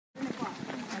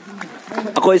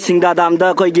अखोई सिंगदा दाम दा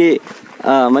अखोई की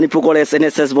Manipur college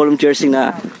NSS volunteer सिंगना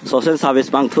social service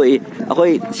पांग थोई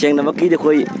अखोई सेंगना बकी दे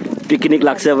कोई पिकनिक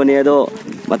लाक्से बने दो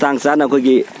मतंग साना अखोई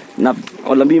की ना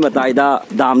लंबी मताई दा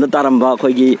दाम दा तारंबा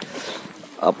अखोई की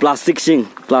प्लास्टिक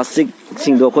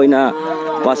सिंग दो अखोई ना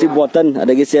प्लास्टिक बोतल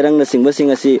अदगी सेरंग ना सिंग बसिंग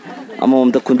असी अमोम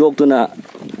ता खुंदोक तुना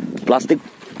प्लास्टिक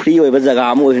फ्री होइबा जगह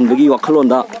अमो हिनबगी वखलोन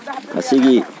दा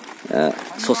असिगी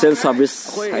social service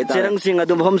सेरंग सिंग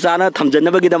अदुम हम साना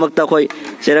थमजनबगी दमकता अखोई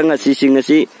सेरंग असी सिंग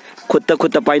असी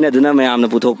खुत्ता पाइना दुना मयामना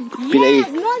पुथोक पिलै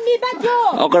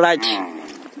ऑलराइट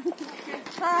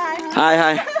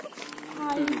हाय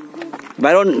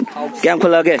बायरन क्या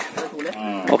खुलागे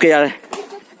ओके यार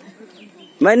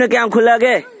मैंने क्या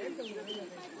खुलागे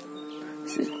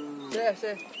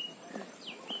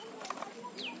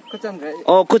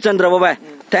ओ कुचंद्र बाबा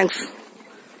थैंक्स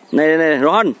नहीं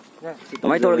रोहन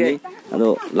कमाई तौरगे अदो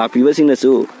लापीबा सिंगनसु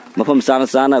मफम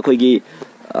साना अखोइगी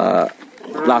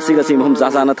प्लास्टिक असी मफम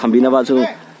साना थंबिनबासु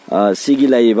सिगी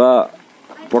लाइबा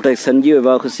प्रोटेक्शन की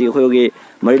ओइबा खुसी अखोइगी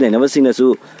मरि लेनबा सिंगनसु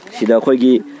सिदा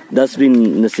अखोइगी डस्टबिन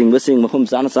न सिंगबा सिंग मफम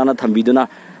साना थंबिदुना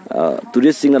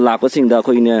टूरिस्ट सिंग लापा सिंगदा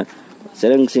अखोइने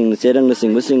सेरंग न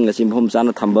सिंगबा सिंग असी मफम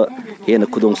साना थंबा हेन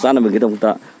खुदोंग सानबगिदमता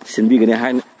सिनबिगने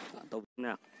हाइन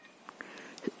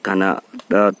काना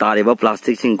तारेबा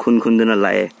प्लास्टिक सिंग खुन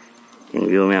लाए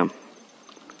यंगियो मैम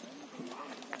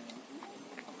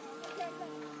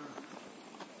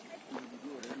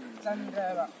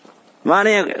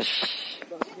माने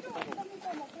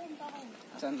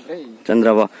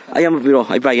चंद्रबा अयम पिरो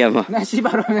आई पागे मा नसी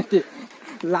बारो नति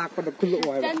लाख पद खुलो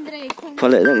ओय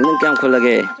फले नंग क्या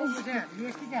खुलगे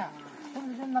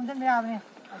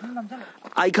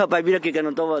आई खा पाइबिरके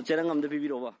कनो तो चेरंग हमदे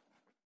पिबिरोबा